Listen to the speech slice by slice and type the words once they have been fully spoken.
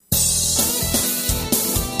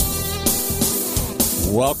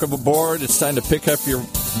Welcome aboard. It's time to pick up your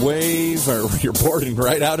wave, or you're boarding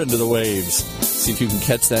right out into the waves. See if you can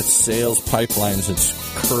catch that sales pipeline as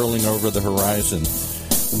it's curling over the horizon.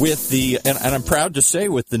 With the, and I'm proud to say,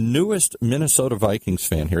 with the newest Minnesota Vikings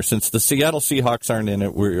fan here, since the Seattle Seahawks aren't in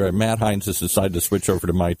it, Matt Hines has decided to switch over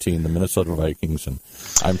to my team, the Minnesota Vikings, and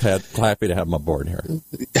I'm happy to have him aboard here.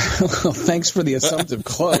 Well, thanks for the assumptive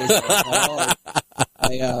close.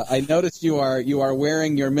 I noticed you are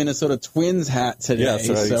wearing your Minnesota Twins hat today, yes,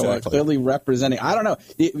 right, so exactly. Clearly representing. I don't know.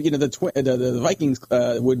 The Vikings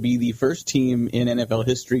would be the first team in NFL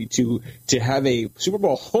history to have a Super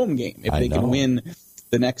Bowl home game if they can win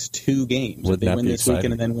the next two games. Wouldn't if they win this exciting?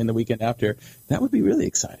 weekend and then win the weekend after, that would be really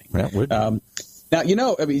exciting. That would. Now,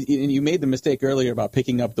 you made the mistake earlier about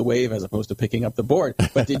picking up the wave as opposed to picking up the board.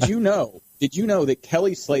 But did you know that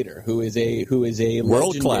Kelly Slater, who is a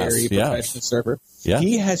legendary professional surfer,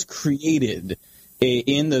 he has created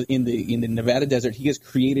in the Nevada desert, he has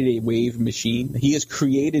created a wave machine. He has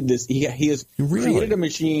created this. He has created a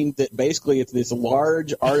machine that basically it's this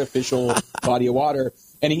large artificial body of water,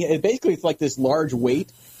 and it's like this large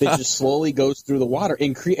weight that just slowly goes through the water,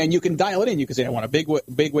 and you can dial it in. You can say, I want a big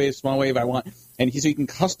wave, small wave, so you can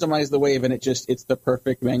customize the wave, and it's the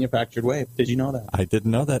perfect manufactured wave. Did you know that? I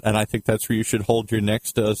didn't know that, and I think that's where you should hold your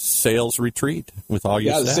next sales retreat with all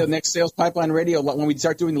your staff. The next Sales Pipeline Radio, when we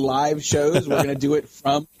start doing live shows, we're going to do it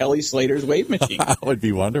from Kelly Slater's wave machine. That would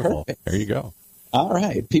be wonderful. Perfect. There you go. All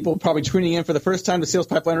right. People probably tuning in for the first time to Sales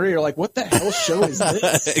Pipeline Radio are like, what the hell show is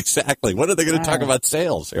this? Exactly. What are they going to talk about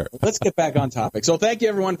sales here? Let's get back on topic. So thank you,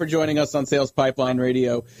 everyone, for joining us on Sales Pipeline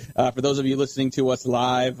Radio. For those of you listening to us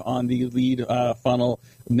live on the Lead Funnel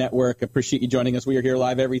Network, appreciate you joining us. We are here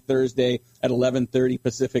live every Thursday at 11:30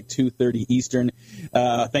 Pacific, 2:30 Eastern.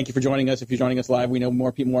 Thank you for joining us. If you're joining us live, we know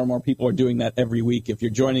more and more people are doing that every week. If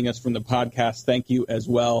you're joining us from the podcast, thank you as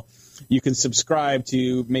well. You can subscribe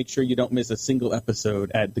to make sure you don't miss a single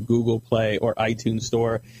episode at the Google Play or iTunes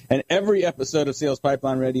Store. And every episode of Sales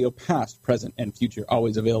Pipeline Radio, past, present, and future,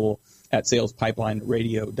 always available at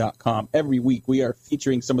salespipelineradio.com. Every week we are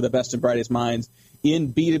featuring some of the best and brightest minds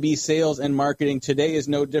in B2B sales and marketing. Today is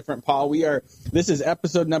no different, Paul. This is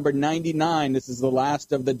episode number 99. This is the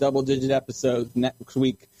last of the double-digit episodes. Next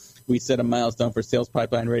week we set a milestone for Sales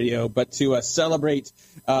Pipeline Radio. But to celebrate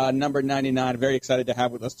number 99, very excited to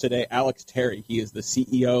have with us today Alex Terry. He is the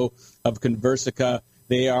CEO of Conversica.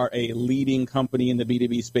 They are a leading company in the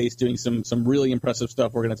B2B space doing some really impressive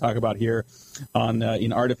stuff we're going to talk about here on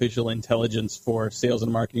in artificial intelligence for sales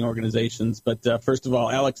and marketing organizations. But first of all,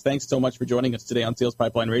 Alex, thanks so much for joining us today on Sales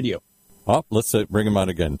Pipeline Radio. Oh, let's bring him on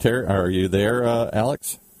again. Terry, are you there,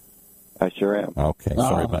 Alex? I sure am. Okay,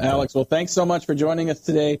 sorry about Alex, well, thanks so much for joining us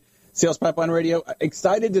today. Sales Pipeline Radio,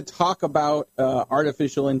 excited to talk about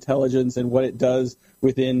artificial intelligence and what it does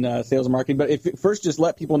within sales and marketing. But first, just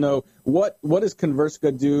let people know what does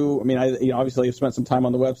Conversica do? I mean, obviously you've spent some time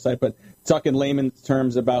on the website, but talk in layman's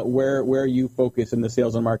terms about where you focus in the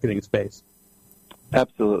sales and marketing space.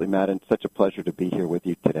 Absolutely, Matt, and such a pleasure to be here with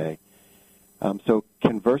you today. So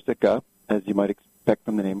Conversica, as you might expect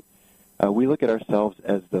from the name, we look at ourselves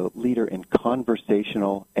as the leader in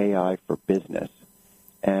conversational AI for business.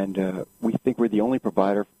 And we think we're the only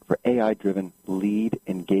provider for AI-driven lead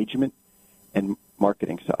engagement and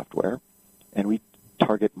marketing software. And we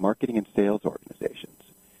target marketing and sales organizations.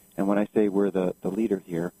 And when I say we're the leader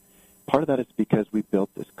here, part of that is because we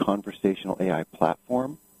built this conversational AI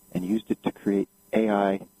platform and used it to create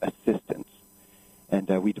AI assistants. And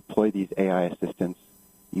we deploy these AI assistants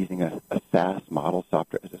using a SaaS model,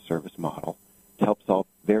 software as a service model, to help solve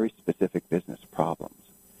very specific business problems.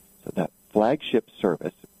 So that flagship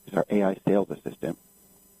service is our AI sales assistant,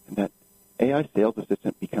 and that AI sales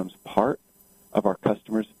assistant becomes part of our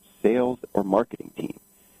customer's sales or marketing team.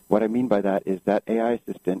 What I mean by that is that AI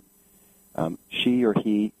assistant, she or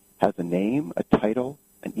he has a name, a title,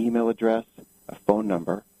 an email address, a phone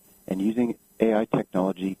number, and using AI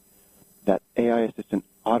technology, that AI assistant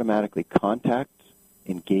automatically contacts,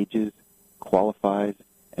 engages, qualifies,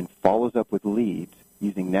 and follows up with leads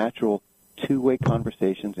using natural two-way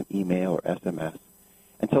conversations in email or SMS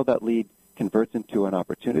until that lead converts into an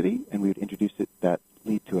opportunity, and we would introduce that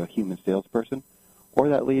lead to a human salesperson, or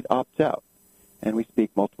that lead opts out. And we speak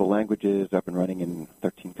multiple languages, up and running in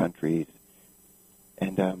 13 countries.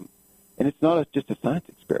 And it's not just a science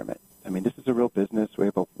experiment. I mean, this is a real business. We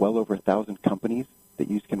have well over 1,000 companies that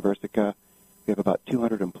use Conversica. We have about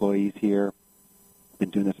 200 employees here. Been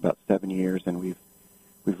doing this about 7 years, and we've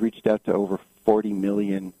reached out to over 40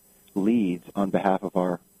 million leads on behalf of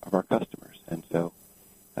our customers, and so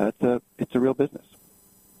it's a real business.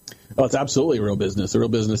 Well, it's absolutely a real business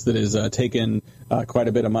that has taken quite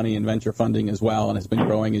a bit of money in venture funding as well, and has been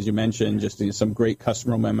growing, as you mentioned, just some great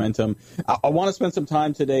customer momentum. I want to spend some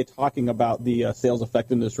time today talking about the sales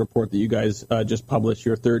effectiveness report that you guys just published,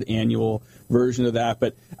 your third annual version of that.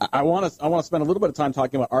 But I want to spend a little bit of time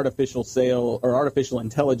talking about artificial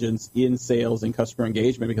intelligence in sales and customer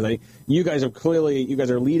engagement, because you guys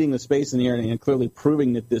are leading the space in the area and clearly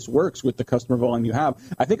proving that this works with the customer volume you have.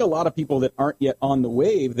 I think a lot of people that aren't yet on the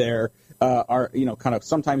wave there are kind of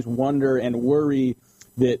sometimes wonder and worry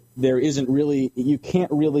that you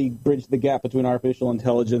can't really bridge the gap between artificial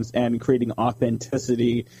intelligence and creating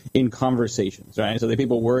authenticity in conversations, right? So that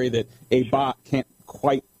people worry that a bot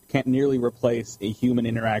can't nearly replace a human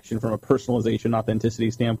interaction from a personalization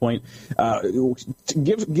authenticity standpoint.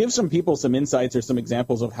 Give some people some insights or some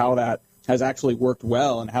examples of how that has actually worked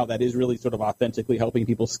well and how that is really sort of authentically helping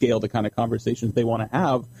people scale the kind of conversations they want to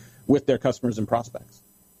have with their customers and prospects.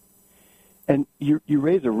 And you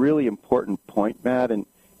raise a really important point, Matt, and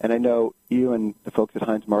I know you and the folks at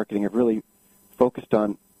Heinz Marketing have really focused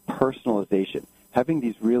on personalization. Having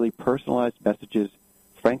these really personalized messages,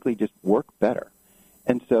 frankly, just work better.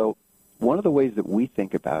 And so one of the ways that we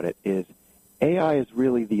think about it is AI is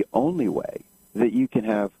really the only way that you can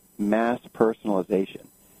have mass personalization.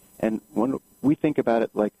 And when we think about it,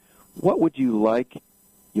 like, what would you like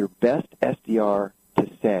your best SDR to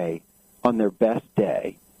say on their best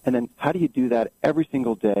day? And then how do you do that every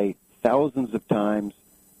single day, thousands of times,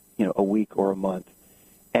 a week or a month,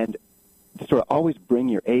 and to sort of always bring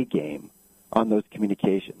your A game on those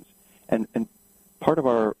communications? And part of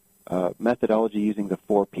our methodology using the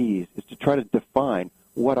 4 Ps is to try to define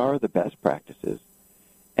what are the best practices,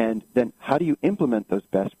 and then how do you implement those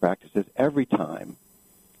best practices every time,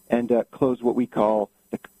 and close what we call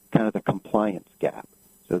the compliance gap.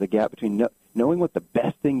 So the gap between knowing what the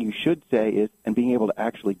best thing you should say is and being able to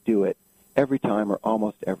actually do it every time or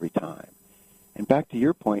almost every time. And back to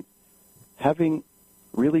your point, having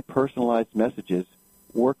really personalized messages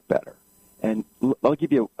work better. And I'll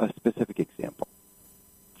give you a specific example.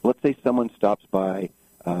 Let's say someone stops by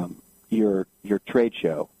your trade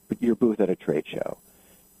show, your booth at a trade show.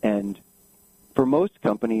 And for most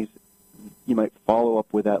companies, you might follow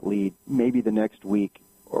up with that lead maybe the next week,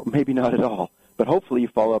 or maybe not at all. But hopefully you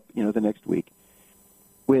follow up, the next week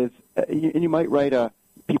with, and you might write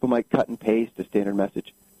people might cut and paste a standard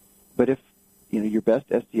message. But if, your best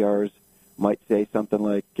SDRs might say something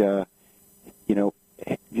like, hey,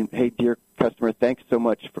 dear customer, thanks so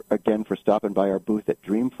much again for stopping by our booth at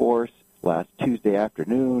Dreamforce last Tuesday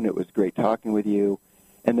afternoon. It was great talking with you.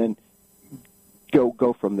 And then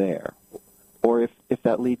go from there. Or if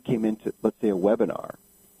that lead came into, let's say, a webinar,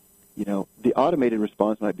 the automated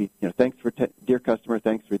response might be, thanks for, dear customer,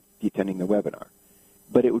 thanks for attending the webinar.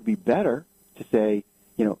 But it would be better to say,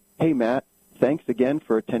 hey, Matt, thanks again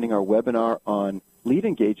for attending our webinar on lead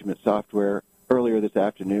engagement software earlier this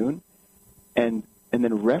afternoon, and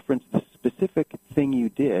then reference the specific thing you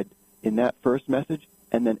did in that first message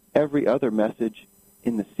and then every other message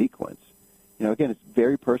in the sequence. Again, it's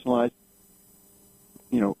very personalized,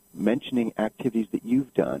 mentioning activities that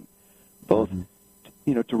you've done, both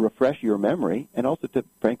to refresh your memory and also to,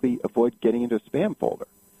 frankly, avoid getting into a spam folder.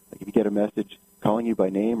 Like if you get a message calling you by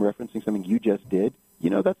name, referencing something you just did,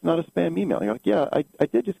 that's not a spam email. You're like, yeah, I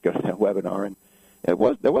did just go to that webinar, and that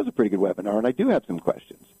was a pretty good webinar, and I do have some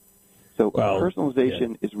questions. So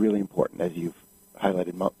personalization is really important, as you've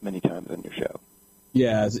highlighted many times on your show.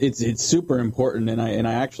 Yeah, it's super important, and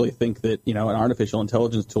I actually think that an artificial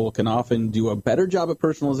intelligence tool can often do a better job of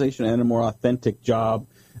personalization and a more authentic job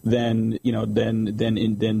than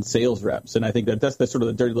sales reps. And I think that's the sort of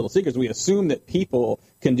the dirty little secrets. We assume that people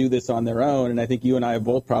can do this on their own, and I think you and I have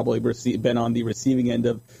both probably been on the receiving end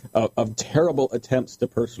of terrible attempts to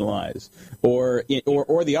personalize, or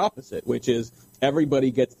the opposite, which is everybody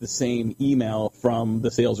gets the same email from the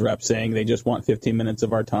sales rep saying they just want 15 minutes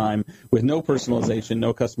of our time with no personalization,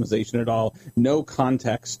 no customization at all, no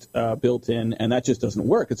context built in, and that just doesn't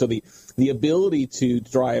work. And so the ability to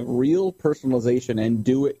drive real personalization and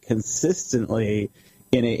do it consistently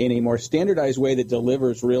in a more standardized way that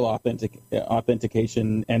delivers real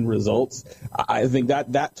authentication and results, I think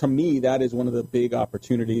that to me, that is one of the big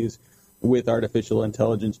opportunities with artificial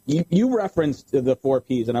intelligence. You referenced the 4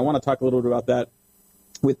 Ps, and I want to talk a little bit about that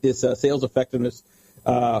with this sales effectiveness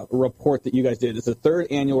report that you guys did. It's the third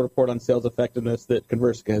annual report on sales effectiveness that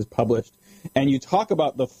Conversica has published, and you talk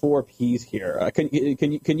about the 4 Ps here.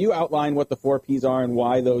 Can you outline what the 4 Ps are and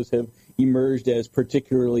why those have emerged as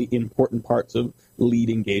particularly important parts of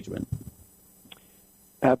lead engagement?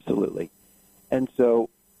 Absolutely. And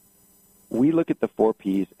so we look at the 4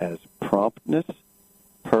 Ps as promptness,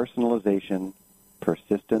 personalization,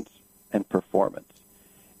 persistence, and performance.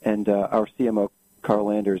 And our CMO, Carl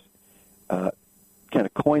Landers, kind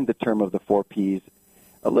of coined the term of the 4 Ps,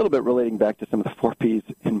 a little bit relating back to some of the 4 Ps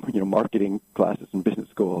in marketing classes in business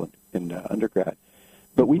school and undergrad.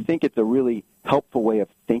 But we think it's a really helpful way of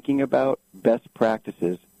thinking about best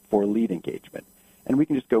practices for lead engagement. And we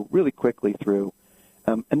can just go really quickly through.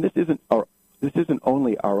 And this isn't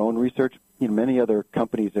only our own research. Many other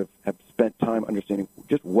companies have spent time understanding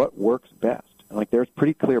just what works best. And there's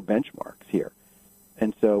pretty clear benchmarks here.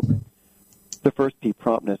 And so the first P,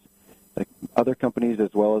 promptness, other companies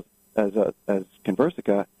as well as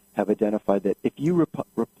Conversica have identified that if you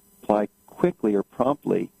reply quickly or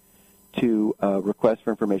promptly to requests for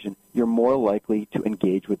information, you're more likely to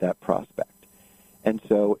engage with that prospect. And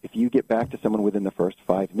so if you get back to someone within the first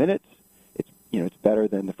 5 minutes, it's better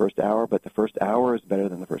than the first hour, but the first hour is better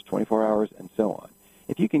than the first 24 hours, and so on.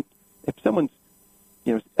 If someone's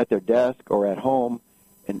at their desk or at home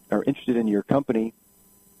and are interested in your company,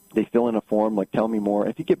 they fill in a form like "Tell me more."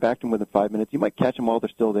 If you get back to them within 5 minutes, you might catch them while they're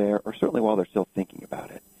still there, or certainly while they're still thinking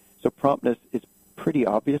about it. So promptness is pretty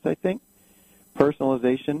obvious, I think.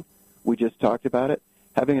 Personalization, we just talked about it.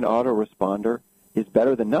 Having an autoresponder is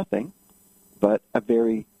better than nothing, but a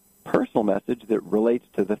very personal message that relates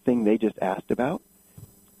to the thing they just asked about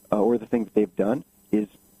or the thing that they've done is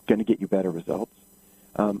going to get you better results.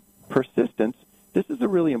 Persistence, this is a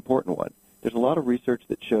really important one. There's a lot of research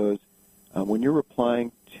that shows when you're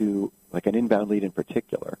replying to an inbound lead in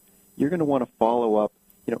particular, you're going to want to follow up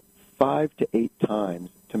 5 to 8 times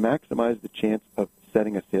to maximize the chance of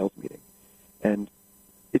setting a sales meeting. And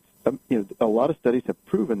it's a lot of studies have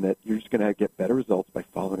proven that you're just going to get better results by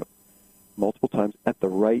following up multiple times at the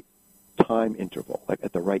right time interval,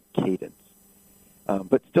 at the right cadence.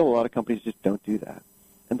 But still, a lot of companies just don't do that.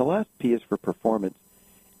 And the last P is for performance.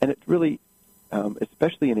 And it's really,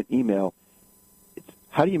 especially in an email, it's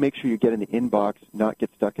how do you make sure you get in the inbox, not get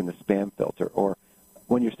stuck in the spam filter? Or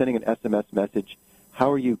when you're sending an SMS message, how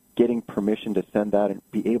are you getting permission to send that and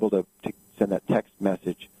be able to send that text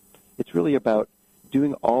message? It's really about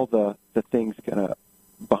doing all the things kind of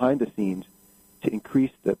behind the scenes to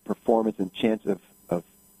increase the performance and chance of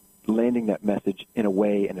landing that message in a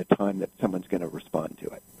way and a time that someone's going to respond to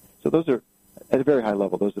it. So those are, at a very high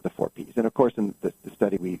level, those are the 4 Ps. And, of course, in the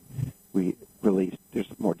study we released, there's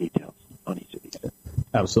more details on each of these.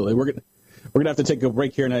 Absolutely. We're going to have to take a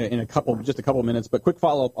break here in a couple minutes, but quick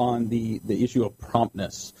follow-up on the issue of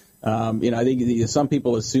promptness. I think some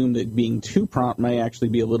people assume that being too prompt may actually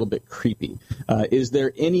be a little bit creepy. Is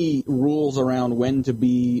there any rules around when to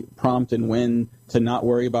be prompt and when to not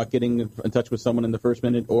worry about getting in touch with someone in the first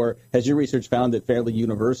minute? Or has your research found that fairly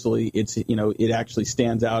universally it actually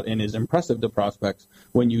stands out and is impressive to prospects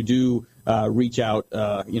when you do reach out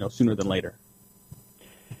sooner than later?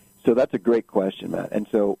 So that's a great question, Matt. And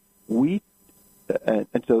so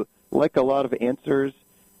like a lot of answers,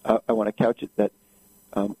 I want to couch it that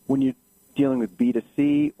when you're dealing with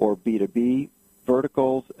B2C or B2B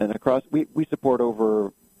verticals and across, we support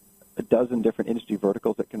over a dozen different industry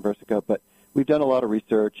verticals at Conversica, but we've done a lot of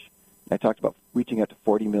research. I talked about reaching out to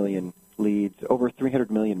 40 million leads, over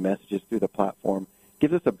 300 million messages through the platform.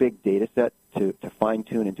 Gives us a big data set to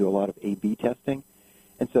fine-tune and do a lot of A/B testing.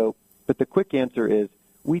 And so, but the quick answer is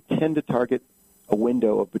we tend to target a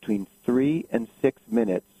window of between 3 and 6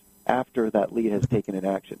 minutes after that lead has taken an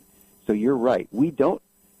action. So you're right. We don't,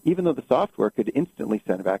 even though the software could instantly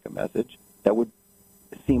send back a message, that would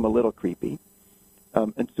seem a little creepy.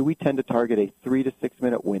 And so we tend to target a 3 to 6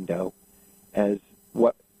 minute window as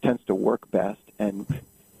what tends to work best and,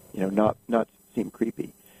 not seem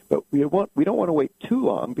creepy. But we don't want to wait too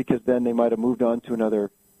long because then they might have moved on to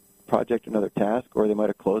another project, another task, or they might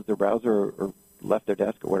have closed their browser or left their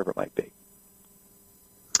desk or whatever it might be.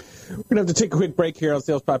 We're going to have to take a quick break here on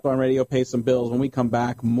Sales Pipeline Radio, pay some bills. When we come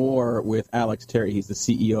back, more with Alex Terry. He's the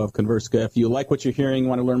CEO of Conversica. If you like what you're hearing,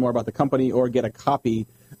 want to learn more about the company, or get a copy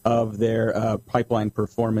of their pipeline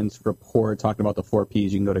performance report talking about the 4 Ps,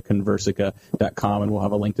 you can go to Conversica.com, and we'll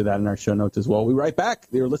have a link to that in our show notes as well. We'll be right back.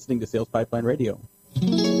 You're listening to Sales Pipeline Radio.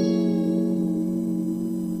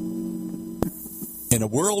 In a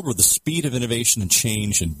world where the speed of innovation and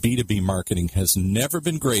change in B2B marketing has never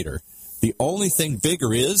been greater, the only thing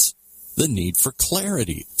bigger is the need for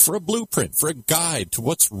clarity, for a blueprint, for a guide to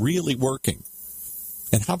what's really working.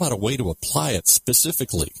 And how about a way to apply it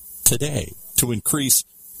specifically today to increase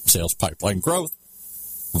sales pipeline growth,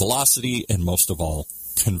 velocity, and most of all,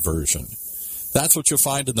 conversion? That's what you'll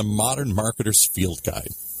find in the Modern Marketer's Field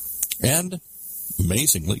Guide. And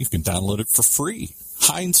amazingly, you can download it for free.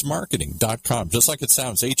 HeinzMarketing.com, just like it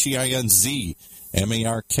sounds, HeinzMarketing.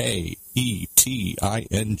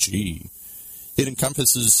 It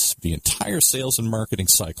encompasses the entire sales and marketing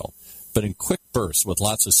cycle, but in quick bursts with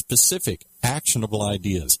lots of specific, actionable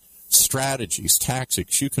ideas, strategies,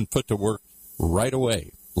 tactics you can put to work right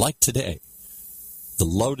away, like today. The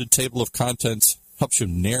loaded table of contents helps you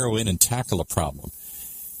narrow in and tackle a problem.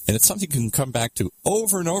 And it's something you can come back to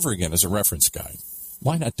over and over again as a reference guide.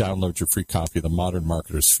 Why not download your free copy of the Modern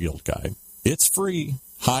Marketer's Field Guide? It's free.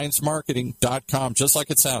 HeinzMarketing.com, just like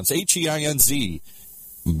it sounds. HEINZ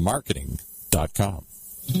Marketing.com.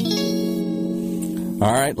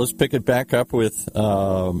 All right, let's pick it back up with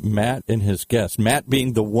Matt and his guest. Matt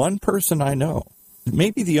being the one person I know,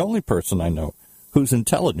 maybe the only person I know, whose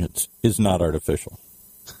intelligence is not artificial.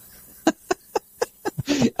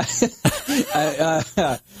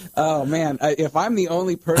 Oh man! If I'm the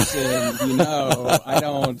only person,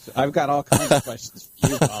 I've got all kinds of questions for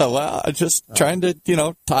you, Bob. Well, I'm just trying to,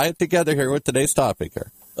 tie it together here with today's topic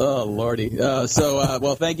here. Oh, Lordy.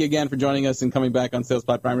 Well, thank you again for joining us and coming back on Sales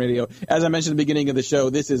Pipeline Radio. As I mentioned at the beginning of the show,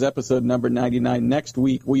 this is episode number 99. Next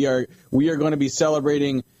week, we are going to be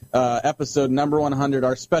celebrating episode number 100.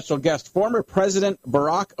 Our special guest, former President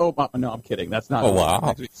Barack Obama. No, I'm kidding. That's not. Oh,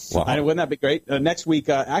 wow. Wouldn't that be great? Next week,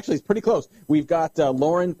 actually, it's pretty close. We've got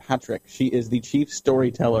Lauren Patrick. She is the chief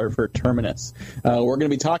storyteller for Terminus. We're going to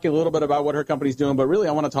be talking a little bit about what her company's doing, but really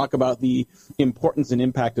I want to talk about the importance and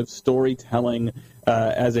impact of storytelling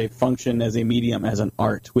as a function, as a medium, as an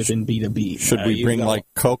art within B2B. Should we bring like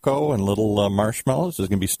cocoa and little marshmallows? Is it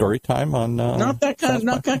going to be story time on? Not that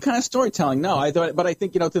kind of storytelling. No, I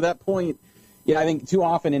think to that point, I think too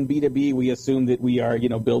often in B2B we assume that we are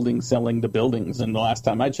selling the buildings, and the last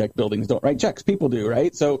time I checked, buildings don't write checks. People do,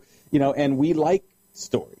 right? So and we like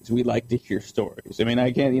stories. We like to hear stories. I mean,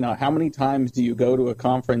 I can't. How many times do you go to a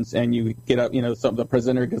conference and you get up? The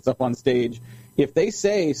presenter gets up on stage. If they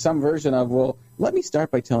say some version of, well, let me start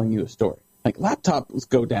by telling you a story. Like laptops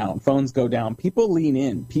go down, phones go down, people lean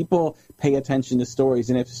in, people pay attention to stories,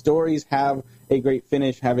 and if stories have a great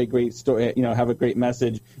finish, have a great story, have a great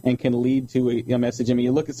message, and can lead to a message. I mean,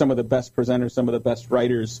 you look at some of the best presenters, some of the best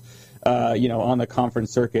writers, on the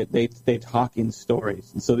conference circuit, they talk in stories.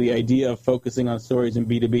 And so the idea of focusing on stories in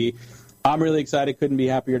B2B, I'm really excited. Couldn't be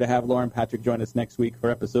happier to have Lauren Patrick join us next week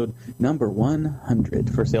for episode number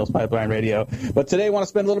 100 for Sales Pipeline Radio. But today I want to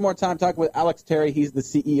spend a little more time talking with Alex Terry. He's the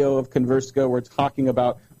CEO of Converska. We're talking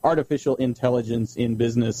about artificial intelligence in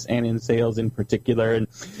business and in sales in particular. And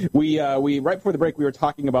we right before the break, we were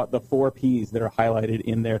talking about the 4 Ps that are highlighted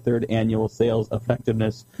in their 3rd annual sales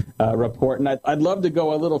effectiveness report. And I'd love to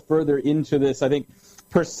go a little further into this. I think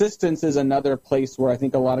persistence is another place where I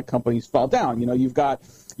think a lot of companies fall down.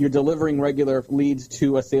 You're delivering regular leads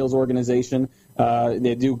to a sales organization.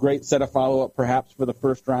 They do a great set of follow-up perhaps for the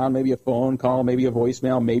first round, maybe a phone call, maybe a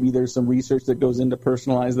voicemail, maybe there's some research that goes in to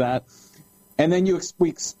personalize that. And then we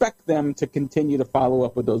expect them to continue to follow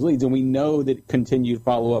up with those leads. And we know that continued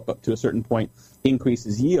follow-up up to a certain point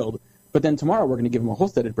increases yield. But then tomorrow we're going to give them a whole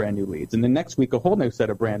set of brand new leads. And then next week a whole new set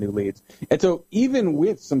of brand new leads. And so even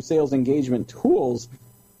with some sales engagement tools,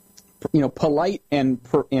 polite and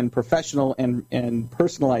professional and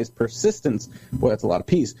personalized persistence, well, that's a lot of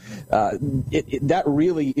P's. That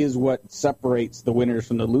really is what separates the winners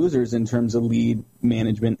from the losers in terms of lead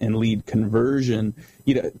management and lead conversion.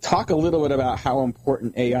 Talk a little bit about how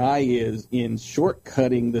important AI is in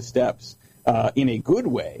shortcutting the steps in a good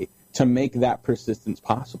way to make that persistence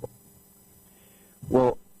possible.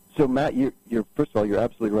 Well, so Matt, you're first of all, you're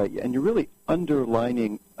absolutely right, and you're really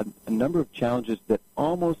underlining a number of challenges that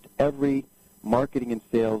almost every marketing and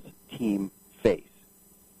sales team face,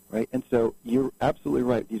 right? And so you're absolutely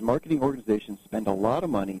right. These marketing organizations spend a lot of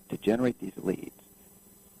money to generate these leads,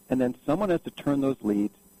 and then someone has to turn those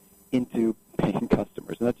leads into paying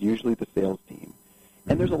customers, and that's usually the sales team.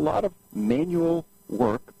 And there's a lot of manual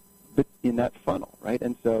work in that funnel, right?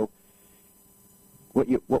 And so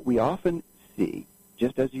what we often see,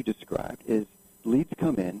 just as you described, is leads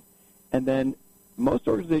come in, and then most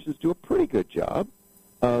organizations do a pretty good job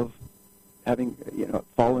of having,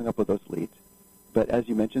 following up with those leads. But as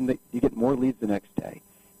you mentioned, you get more leads the next day.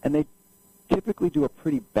 And they typically do a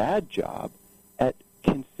pretty bad job at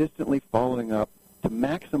consistently following up to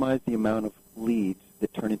maximize the amount of leads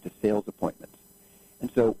that turn into sales appointments.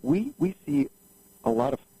 And so we see a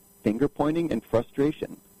lot of finger pointing and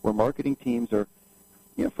frustration where marketing teams are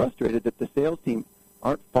frustrated that the sales team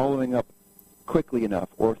aren't following up quickly enough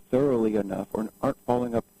or thoroughly enough or aren't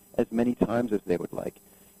following up as many times as they would like.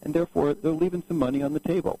 And therefore, they're leaving some money on the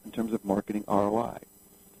table in terms of marketing ROI.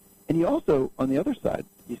 And you also, on the other side,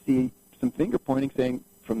 you see some finger pointing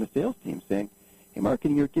from the sales team saying, hey,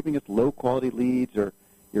 marketing, you're giving us low-quality leads, or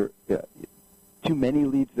you're too many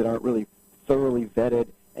leads that aren't really thoroughly vetted,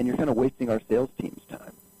 and you're kind of wasting our sales team's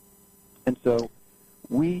time. And so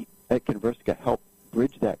we at Conversica help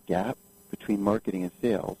bridge that gap between marketing and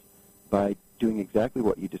sales by doing exactly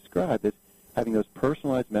what you described, as having those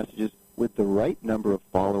personalized messages with the right number of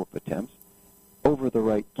follow-up attempts over the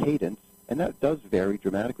right cadence, and that does vary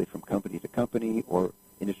dramatically from company to company or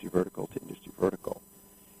industry vertical to industry vertical.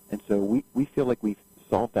 And so we feel like we've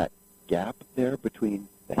solved that gap there between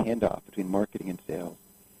the handoff between marketing and sales,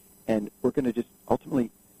 and we're going to just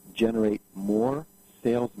ultimately generate more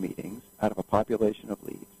sales meetings out of a population of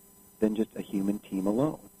leads than just a human team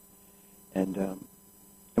alone. And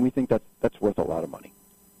we think that's worth a lot of money.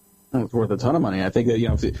 It's worth a ton of money. I think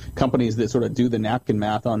that, companies that sort of do the napkin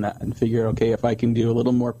math on that and figure, okay, if I can do a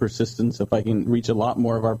little more persistence, if I can reach a lot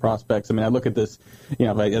more of our prospects. I mean, I look at this,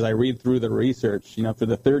 as I read through the research, for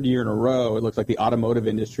the third year in a row, it looks like the automotive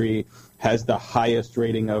industry has the highest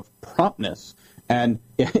rating of promptness. But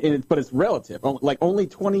it's relative. Like only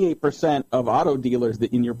 28% of auto dealers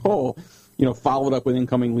that in your poll, followed up with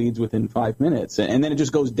incoming leads within 5 minutes, and then it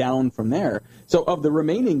just goes down from there. So of the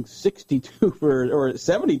remaining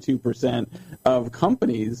 72% of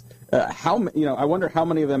companies, I wonder how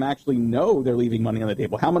many of them actually know they're leaving money on the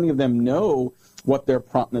table. How many of them know what their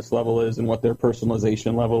promptness level is and what their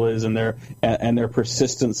personalization level is and their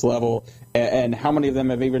persistence level, and how many of them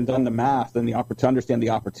have even done the math and to understand the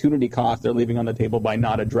opportunity cost they're leaving on the table by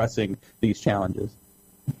not addressing these challenges?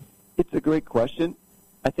 It's a great question.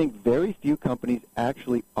 I think very few companies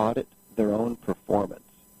actually audit their own performance.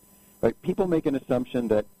 Right? People make an assumption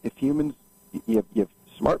that if humans, you have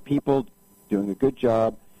smart people doing a good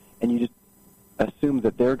job, and you just assume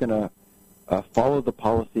that they're going to follow the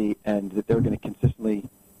policy and that they're going to consistently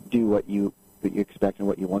do what you expect and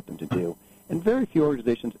what you want them to do. And very few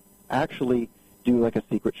organizations actually do like a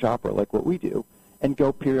secret shopper, like what we do, and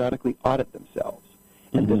go periodically audit themselves.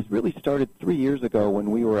 And this really started 3 years ago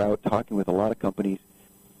when we were out talking with a lot of companies,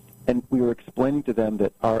 and we were explaining to them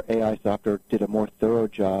that our AI software did a more thorough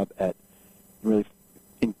job at really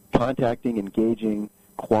in contacting, engaging,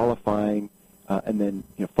 qualifying, and then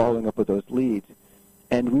following up with those leads.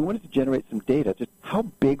 And we wanted to generate some data, just how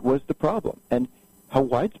big was the problem and how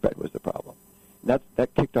widespread was the problem. And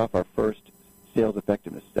that kicked off our first sales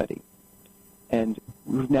effectiveness study. And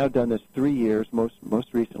we've now done this 3 years,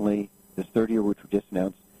 most recently, this third year, which we just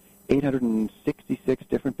announced, 866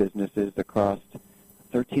 different businesses across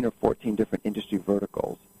 13 or 14 different industry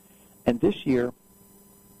verticals. And this year,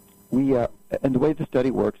 and the way the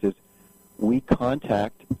study works is we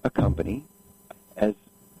contact a company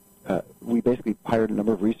we basically hired a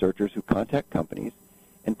number of researchers who contact companies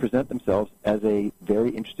and present themselves as a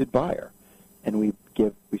very interested buyer. And we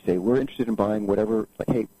say, we're interested in buying whatever,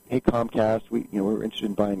 like, hey Comcast, we're interested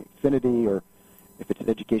in buying Xfinity, or if it's an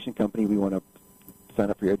education company, we want to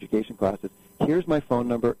sign up for your education classes. Here's my phone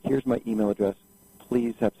number, here's my email address,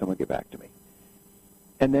 please have someone get back to me.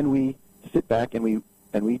 And then we sit back and we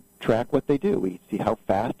track what they do. We see how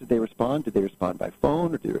fast did they respond. Did they respond by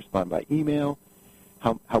phone or did they respond by email?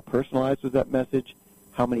 How personalized was that message?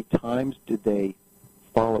 How many times did they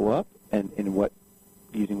follow up, and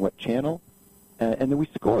using what channel? And then we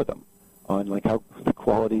score them on like how the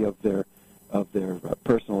quality of their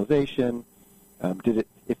personalization.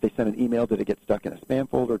 If they sent an email, did it get stuck in a spam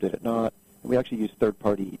folder? Did it not? And we actually use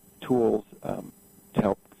third-party tools to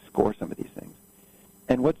help score some of these things.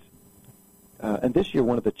 And and this year,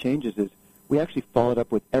 one of the changes is we actually followed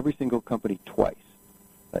up with every single company twice.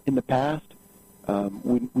 In the past,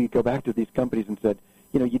 we go back to these companies and said,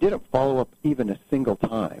 you didn't follow up even a single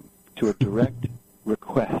time to a direct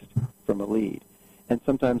request from a lead. And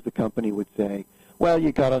sometimes the company would say, well,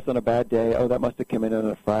 you got us on a bad day. Oh, that must have come in on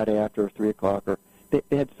a Friday after 3 o'clock. Or they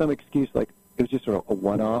had some excuse like it was just sort of a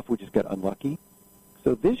one-off. We just got unlucky.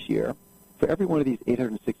 So this year, for every one of these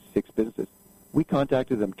 866 businesses, we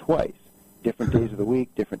contacted them twice, different days of the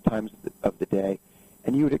week, different times of the day.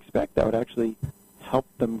 And you would expect that would actually help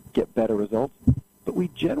them get better results. But we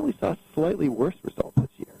generally saw slightly worse results this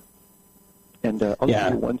year. And I'll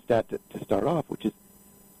give you one stat to start off, which is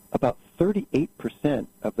about 38%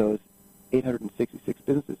 of those 866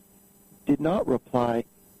 businesses did not reply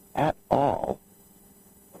at all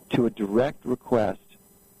to a direct request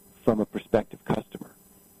from a prospective customer.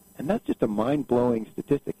 And that's just a mind-blowing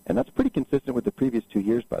statistic. And that's pretty consistent with the previous 2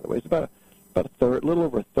 years, by the way. It's about a third, a little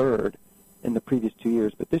over a third in the previous 2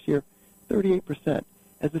 years. But this year, 38%.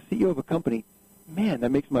 As the CEO of a company, man,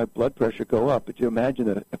 that makes my blood pressure go up. But you imagine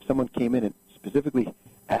that if someone came in and specifically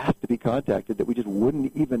asked to be contacted, that we just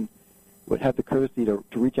would have the courtesy to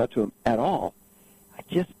reach out to them at all.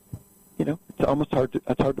 it's almost hard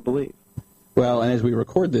to believe. Well, and as we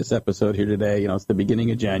record this episode here today, it's the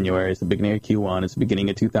beginning of January, it's the beginning of Q1, it's the beginning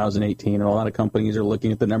of 2018, and a lot of companies are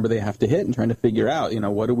looking at the number they have to hit and trying to figure out,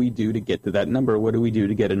 what do we do to get to that number? What do we do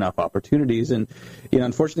to get enough opportunities? And,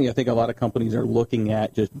 unfortunately, I think a lot of companies are looking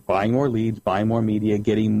at just buying more leads, buying more media,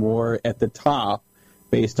 getting more at the top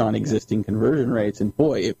based on existing conversion rates. And,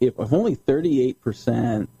 boy, if only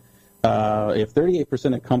 38%... if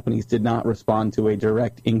 38% of companies did not respond to a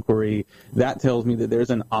direct inquiry, that tells me that there's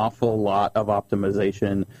an awful lot of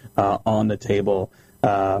optimization on the table.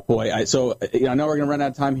 I know we're going to run out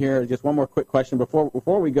of time here. Just one more quick question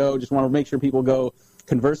before we go. Just want to make sure people go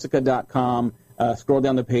Conversica.com. Scroll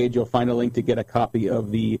down the page. You'll find a link to get a copy of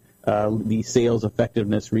the sales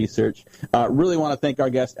effectiveness research. Really want to thank our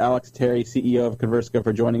guest, Alex Terry, CEO of Conversica,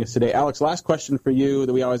 for joining us today. Alex, last question for you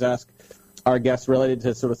that we always ask our guests related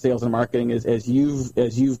to sort of sales and marketing is as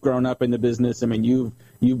you've grown up in the business. I mean,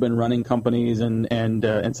 you've been running companies and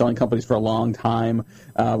selling companies for a long time.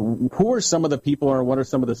 Who are some of the people, or what are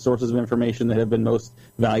some of the sources of information that have been most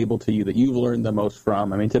valuable to you that you've learned the most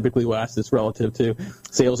from? I mean, typically we'll ask this relative to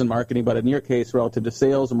sales and marketing, but in your case, relative to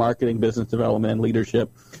sales, marketing, business development, and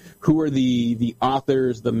leadership. Who are the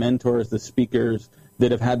authors, the mentors, the speakers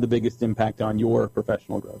that have had the biggest impact on your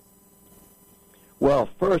professional growth? Well,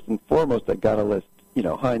 first and foremost, I got to list,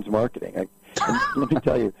 Heinz Marketing. And let me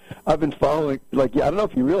tell you, I've been following, I don't know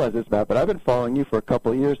if you realize this, Matt, but I've been following you for a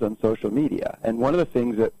couple of years on social media. And one of the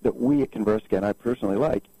things that we at Conversica, and I personally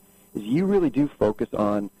like, is you really do focus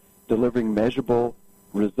on delivering measurable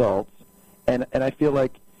results. And I feel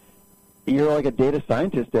like you're like a data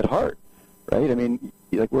scientist at heart, right? I mean,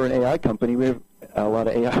 we're an AI company. We have a lot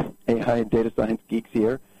of AI and data science geeks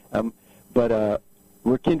here. But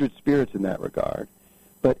we're kindred spirits in that regard.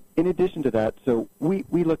 But in addition to that, so we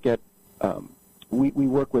look at, we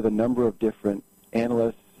work with a number of different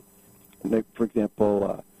analysts. For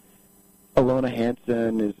example, Alona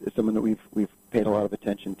Hansen is someone that we've paid a lot of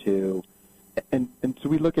attention to. And so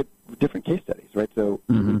we look at different case studies, right? So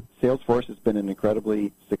Salesforce has been an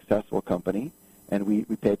incredibly successful company, and we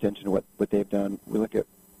pay attention to what they've done. We look at,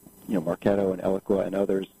 Marketo and Eloqua and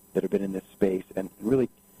others that have been in this space and really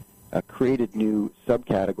created new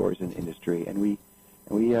subcategories in the industry, and we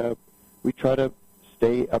try to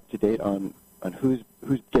stay up to date on who's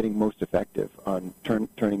getting most effective on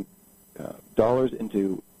turning dollars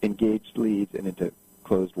into engaged leads and into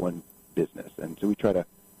closed won business, and so we try to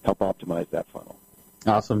help optimize that funnel.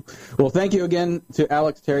 Awesome. Well, thank you again to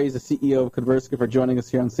Alex Terry, the CEO of Conversica, for joining us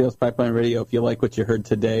here on Sales Pipeline Radio. If you like what you heard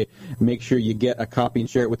today, make sure you get a copy and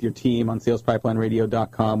share it with your team on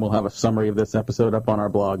salespipelineradio.com. We'll have a summary of this episode up on our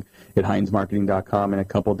blog at heinzmarketing.com in a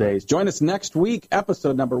couple days. Join us next week,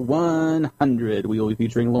 episode number 100. We will be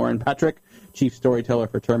featuring Lauren Patrick, Chief Storyteller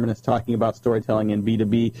for Terminus, talking about storytelling in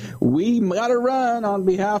B2B. We got to run. On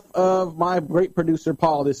behalf of my great producer,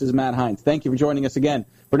 Paul, this is Matt Heinz. Thank you for joining us again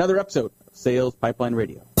for another episode of Sales Pipeline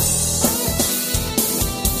Radio.